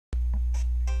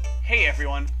Hey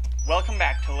everyone, welcome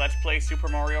back to Let's Play Super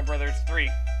Mario Bros. 3.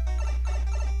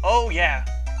 Oh yeah,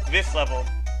 this level.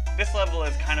 This level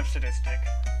is kind of sadistic.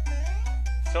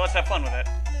 So let's have fun with it.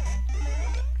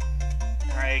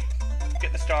 Alright,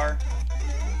 get the star.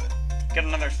 Get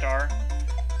another star.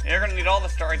 You're gonna need all the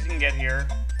stars you can get here.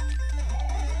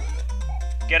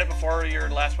 Get it before your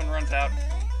last one runs out.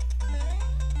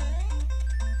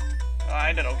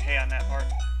 I did okay on that part.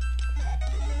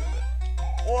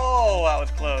 Whoa, that was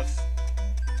close.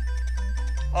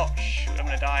 Oh, shoot, I'm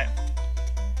gonna die.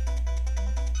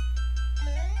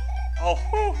 Oh,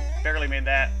 whew, barely made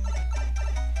that.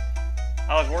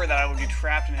 I was worried that I would be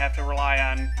trapped and have to rely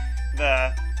on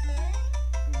the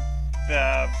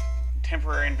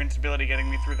temporary invincibility getting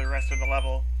me through the rest of the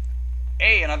level.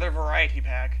 Hey, another variety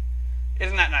pack.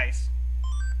 Isn't that nice?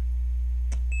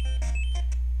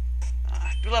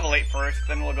 Do level 8 first,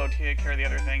 then we'll go take care of the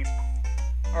other things.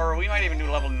 Or we might even do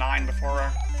level 9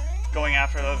 before going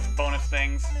after those bonus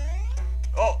things.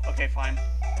 Oh, okay, fine.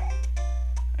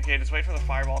 Okay, just wait for the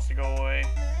fireballs to go away.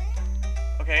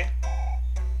 Okay.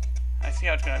 I see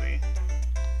how it's gonna be.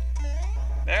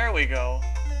 There we go.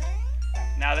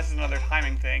 Now this is another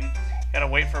timing thing. Gotta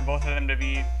wait for both of them to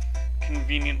be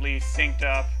conveniently synced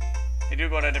up. They do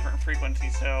go at a different frequency,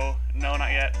 so no,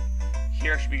 not yet.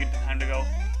 Here should be good time to go.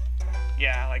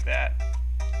 Yeah, like that.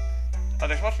 Oh,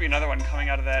 there's supposed to be another one coming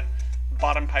out of that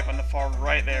bottom pipe on the far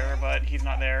right there, but he's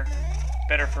not there.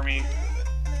 Better for me.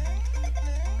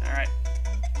 Alright.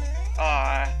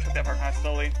 I took that part kind of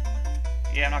slowly.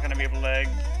 Yeah, I'm not going to be able to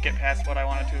get past what I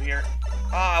wanted to here.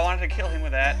 I wanted to kill him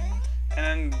with that.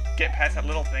 And then get past that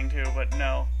little thing too, but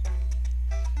no.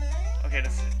 Okay,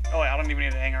 just... Oh, I don't even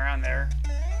need to hang around there.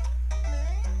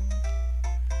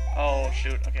 Oh,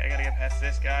 shoot. Okay, I gotta get past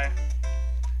this guy.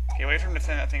 Okay, wait for him to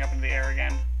send that thing up into the air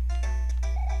again.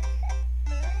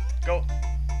 Go.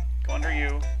 Go under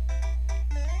you.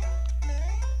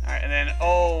 Alright, and then...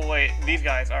 Oh, wait. These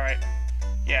guys. Alright.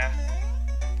 Yeah.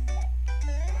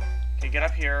 Okay, get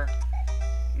up here.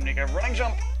 Make a running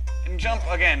jump. And jump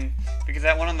again. Because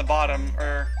that one on the bottom...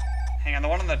 Or... Hang on. The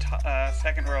one on the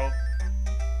second row...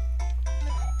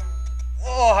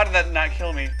 Oh, how did that not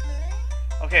kill me?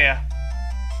 Okay, yeah.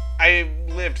 I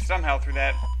lived somehow through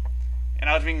that. And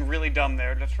I was being really dumb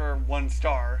there, just for 1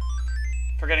 star.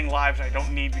 For getting lives I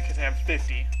don't need because I have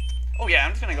 50. Oh yeah,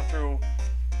 I'm just gonna go through...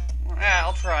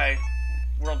 I'll try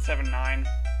World 7-9.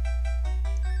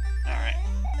 Alright.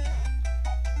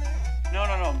 No,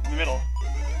 the middle.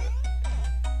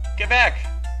 Get back!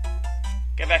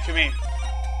 Get back to me.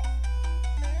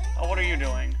 Oh, what are you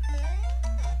doing?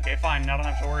 Okay, fine, now I don't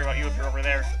have to worry about you if you're over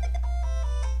there.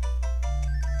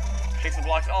 Take the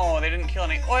blocks. Oh, they didn't kill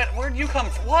any... What? Where did you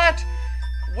come from? What?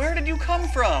 Where did you come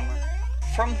from?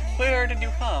 From where did you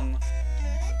come?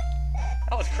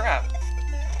 That was crap.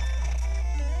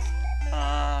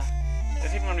 Is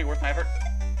this even going to be worth my effort?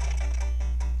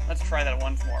 Let's try that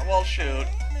once more. Well, shoot.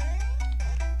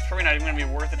 It's probably not even going to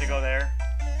be worth it to go there.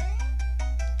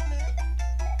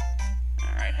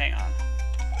 Alright, hang on.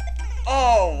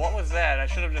 Oh, what was that? I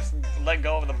should have just let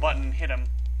go of the button and hit him.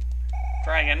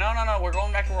 Try again. No, we're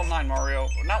going back to World 9, Mario.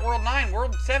 Not World 9,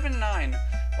 World 7-9.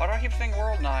 Why do I keep saying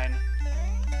World 9?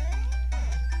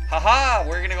 Haha!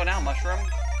 Where are you gonna go now, Mushroom?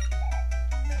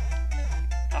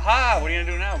 Aha! What are you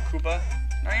gonna do now, Koopa?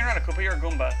 No, you're not a Koopa, you're a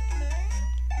Goomba.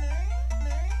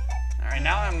 Alright,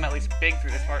 now I'm at least big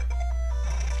through this part.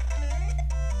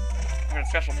 I've got a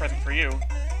special present for you.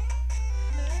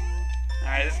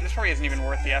 Alright, this probably isn't even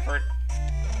worth the effort.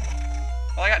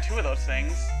 Well, I got 2 of those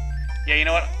things. Yeah, you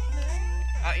know what?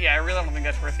 Yeah, I really don't think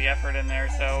that's worth the effort in there,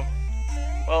 so...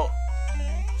 Well,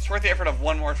 it's worth the effort of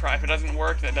 1 more try. If it doesn't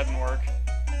work, then it doesn't work.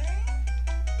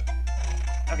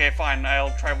 Okay, fine.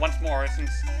 I'll try once more, since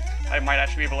I might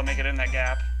actually be able to make it in that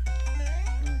gap.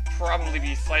 It'd probably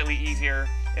be slightly easier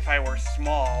if I were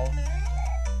small,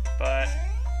 but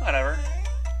whatever.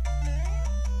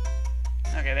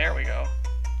 Okay, there we go.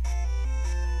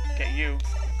 Get you.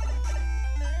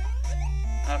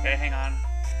 Okay, hang on.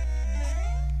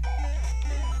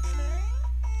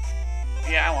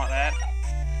 Yeah, I want that.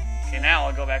 Okay, now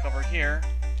I'll go back over here.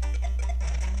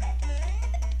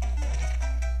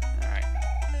 Alright.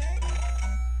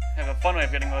 Have a fun way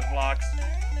of getting those blocks.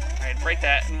 Alright, break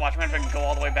that, and watch me if I can go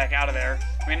all the way back out of there.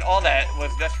 I mean, all that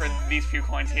was just for these few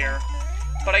coins here.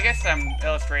 But I guess I'm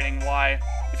illustrating why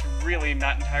it's really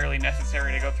not entirely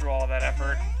necessary to go through all of that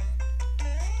effort.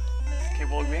 Okay,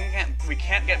 well, we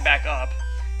can't get back up,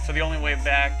 so the only way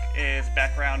back is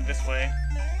back around this way.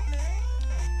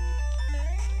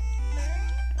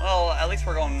 Well, at least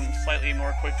we're going slightly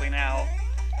more quickly now.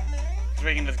 So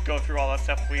we can just go through all that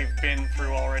stuff we've been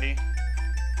through already.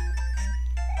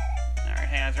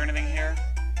 Is there anything here?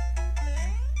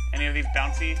 Any of these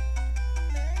bouncy?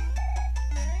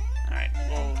 Alright,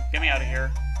 well, get me out of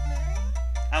here.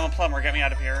 I'm a plumber, get me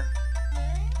out of here.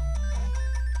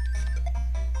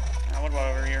 What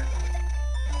about over here?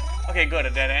 Okay, good, a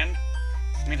dead end.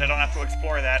 It means I don't have to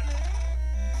explore that.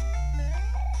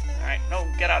 Alright, no,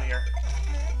 get out of here.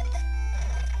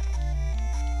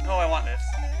 No, I want this.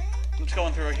 I'm just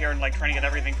going through here and, like, trying to get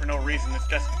everything for no reason. It's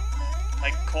just,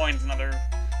 like, coins and other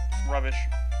rubbish.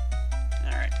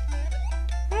 Alright.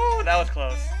 Woo, that was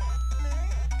close.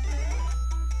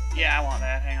 Yeah, I want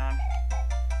that. Hang on.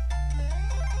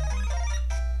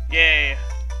 Yay.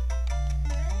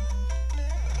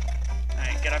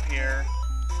 Alright, get up here.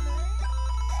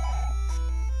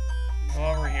 Go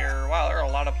over here. Wow, there are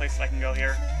a lot of places I can go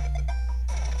here.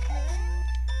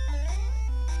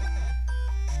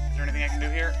 Is there anything I can do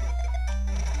here?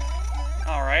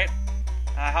 Alright.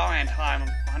 How am I in time?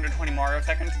 120 Mario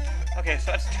seconds? Okay,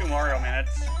 so that's 2 Mario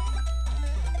minutes.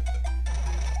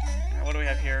 Alright, what do we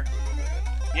have here?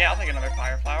 Yeah, I'll take another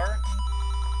Fire Flower.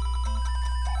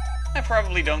 I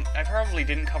probably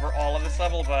didn't cover all of this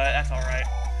level, but that's alright.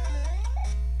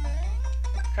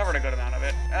 Covered a good amount of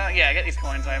it. Yeah, I get these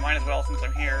coins. I might as well since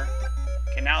I'm here.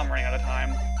 Okay, now I'm running out of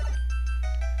time.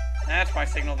 That's my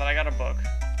signal that I got a book.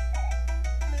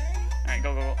 Alright,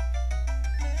 go, go, go.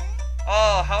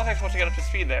 Oh, how was I supposed to get up to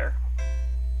speed there?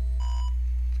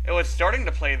 It was starting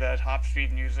to play the top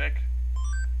speed music.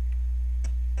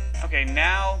 Okay,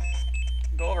 now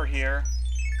go over here.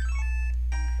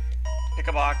 Pick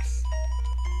a box.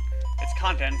 Its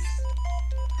contents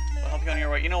will help you on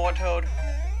your way. You know what, Toad?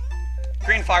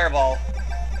 Green Fireball.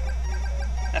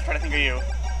 That's what I think of you.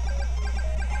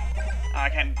 I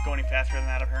can't go any faster than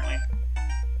that, apparently.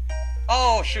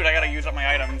 Oh, shoot, I gotta use up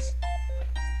my items.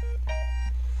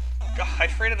 God, I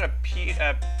traded a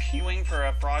P-Wing for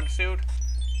a frog suit.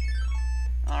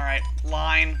 Alright,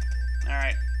 line.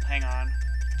 Alright, hang on.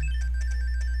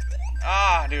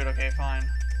 Ah, dude, okay, fine.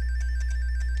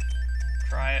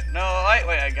 Try it. No,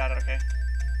 wait, I got it, okay.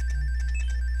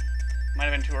 Might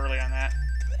have been too early on that.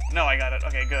 No, I got it.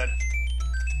 Okay, good.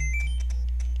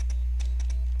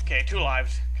 Okay, 2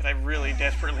 lives, because I really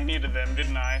desperately needed them,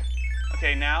 didn't I?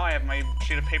 Okay, now I have my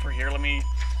sheet of paper here. Let me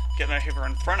get my paper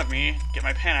in front of me, get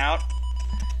my pen out,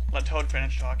 let Toad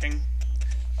finish talking.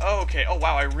 Okay, oh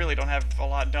wow, I really don't have a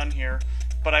lot done here.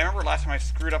 But I remember last time I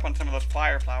screwed up on some of those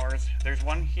Fire Flowers. There's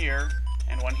one here,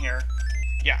 and one here.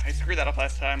 Yeah, I screwed that up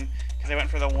last time, because I went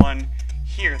for the one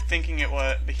here, thinking it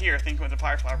was a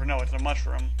Fire Flower, but no, it's a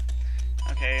mushroom.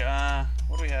 Okay,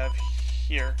 what do we have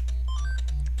here?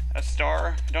 A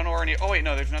star? I don't know where any... Oh, wait,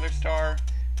 no, there's another star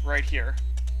right here.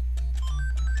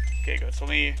 Okay, good. So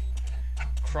let me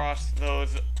cross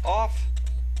those off.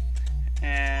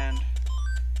 And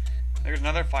there's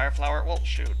another Fire Flower. Well,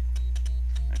 shoot.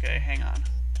 Okay, hang on.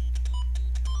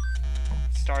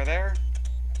 Star there.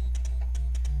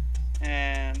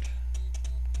 And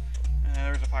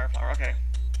there's a Fire Flower. Okay.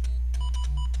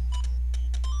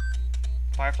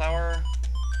 Fire Flower.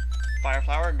 Fire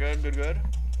Flower. Good, good, good.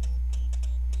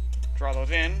 Draw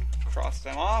those in. Cross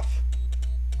them off.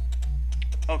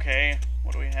 Okay.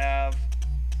 What do we have?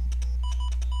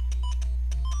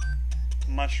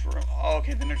 Mushroom. Oh,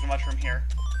 okay, then there's a mushroom here.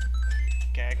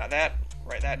 Okay, I got that.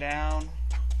 Write that down.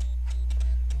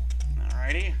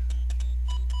 Alrighty.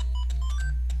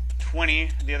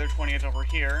 20. The other 20 is over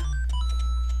here.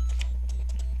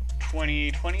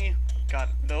 20, 20. Got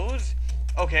those.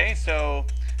 Okay, so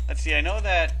let's see. I know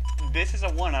that this is a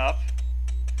 1-up.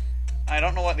 I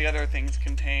don't know what the other things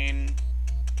contain.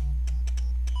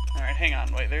 Alright, hang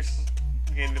on. Wait, there's...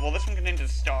 Okay, well, this one contains a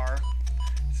star.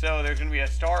 So there's going to be a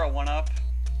star, a 1-up.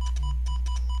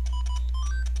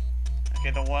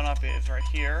 Okay, the 1-up is right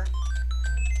here.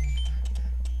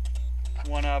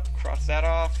 1-up, cross that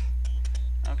off.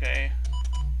 Okay.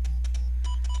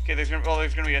 Okay, there's going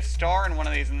to be a star in one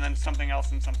of these, and then something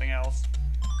else and something else.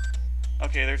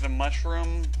 Okay, there's a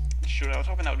mushroom. Shoot, I was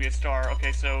hoping that would be a star.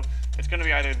 Okay, so it's going to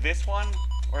be either this one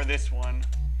or this one.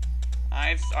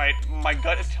 Alright, my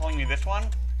gut is telling me this one,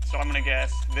 so I'm going to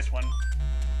guess this one.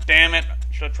 Damn it,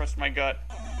 should have trusted my gut.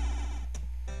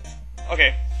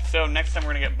 Okay, so next time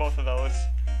we're going to get both of those.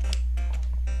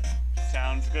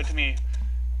 Sounds good to me.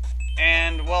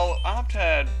 And, well, I'm up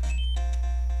to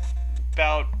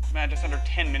about just under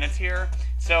 10 minutes here,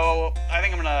 so I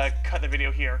think I'm going to cut the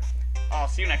video here. I'll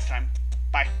see you next time.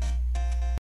 Bye.